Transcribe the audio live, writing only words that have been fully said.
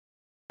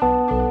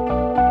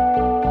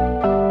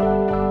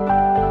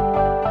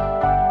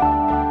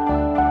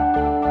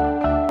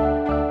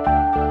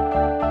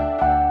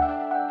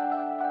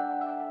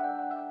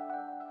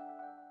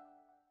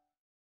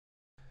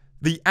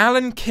The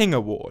Alan King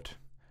Award.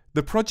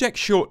 The projects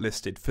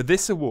shortlisted for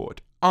this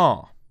award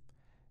are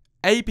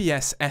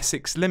ABS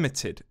Essex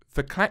Limited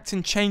for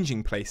Clacton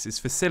Changing Places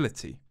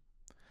facility,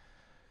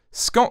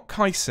 Scott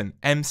Kyson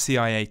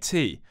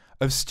MCIAT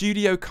of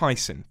Studio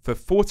Kyson for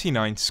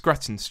 49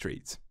 Scrutton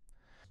Street,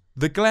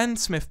 the Glenn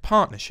Smith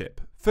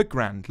Partnership for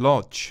Grand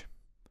Lodge.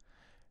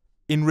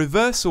 In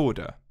reverse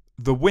order,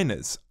 the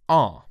winners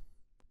are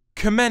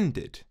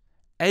Commended,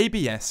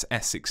 ABS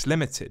Essex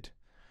Limited.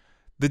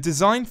 The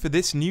design for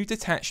this new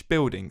detached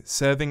building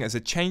serving as a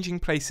changing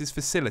places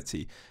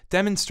facility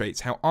demonstrates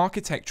how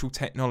architectural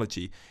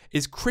technology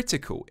is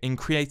critical in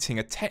creating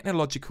a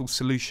technological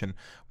solution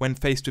when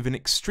faced with an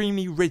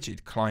extremely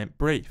rigid client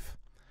brief.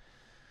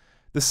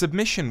 The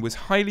submission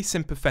was highly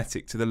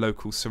sympathetic to the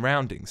local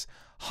surroundings,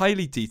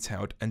 highly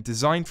detailed and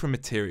designed from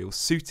materials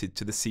suited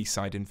to the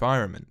seaside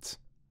environment.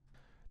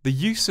 The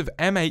use of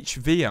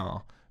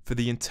MHVR for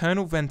the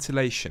internal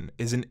ventilation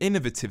is an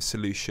innovative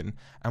solution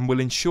and will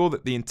ensure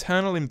that the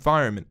internal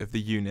environment of the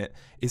unit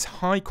is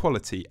high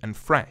quality and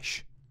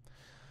fresh.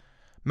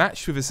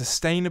 Matched with a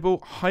sustainable,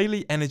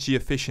 highly energy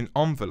efficient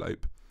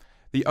envelope,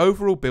 the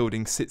overall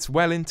building sits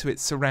well into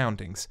its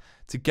surroundings,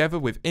 together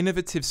with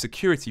innovative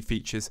security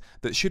features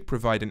that should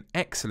provide an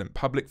excellent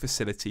public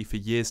facility for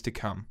years to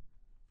come.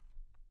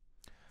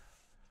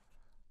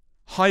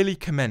 Highly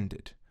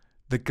commended,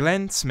 the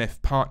Glenn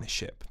Smith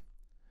Partnership.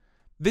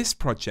 This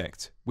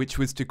project, which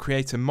was to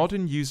create a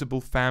modern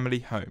usable family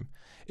home,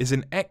 is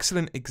an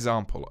excellent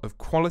example of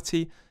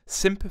quality,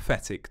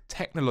 sympathetic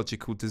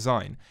technological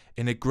design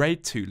in a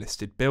Grade 2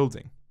 listed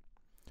building.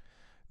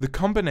 The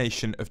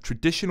combination of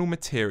traditional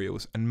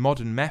materials and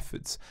modern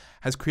methods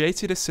has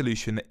created a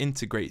solution that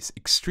integrates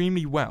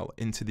extremely well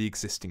into the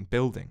existing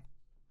building.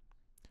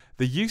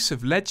 The use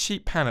of lead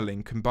sheet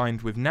panelling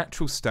combined with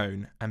natural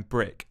stone and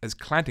brick as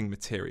cladding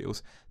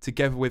materials,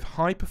 together with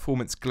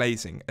high-performance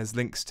glazing as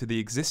links to the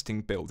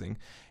existing building,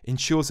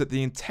 ensures that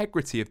the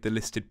integrity of the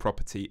listed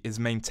property is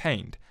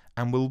maintained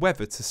and will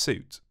weather to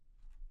suit.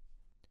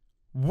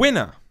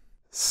 Winner!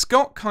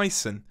 Scott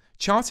Kyson,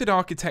 Chartered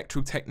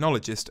Architectural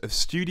Technologist of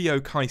Studio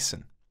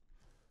Kyson.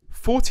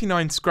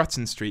 49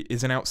 Scrutton Street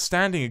is an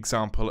outstanding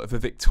example of a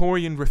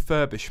Victorian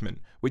refurbishment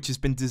which has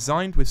been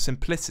designed with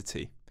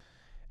simplicity.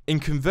 In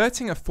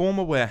converting a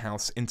former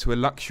warehouse into a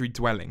luxury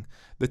dwelling,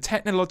 the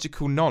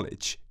technological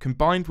knowledge,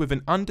 combined with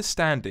an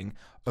understanding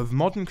of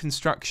modern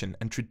construction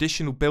and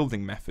traditional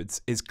building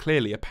methods, is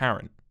clearly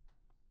apparent.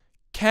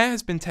 Care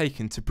has been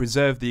taken to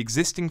preserve the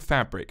existing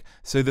fabric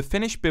so the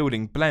finished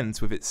building blends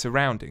with its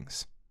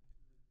surroundings.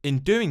 In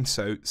doing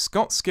so,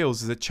 Scott's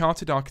skills as a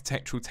chartered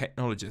architectural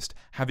technologist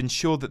have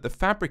ensured that the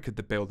fabric of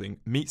the building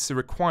meets the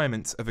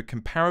requirements of a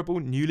comparable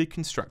newly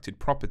constructed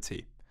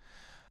property.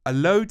 A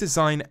low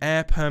design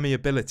air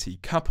permeability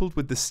coupled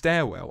with the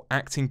stairwell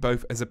acting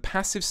both as a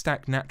passive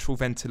stack natural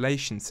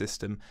ventilation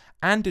system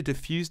and a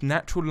diffused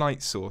natural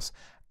light source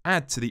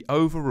add to the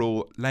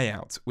overall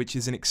layout, which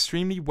is an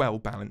extremely well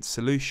balanced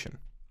solution.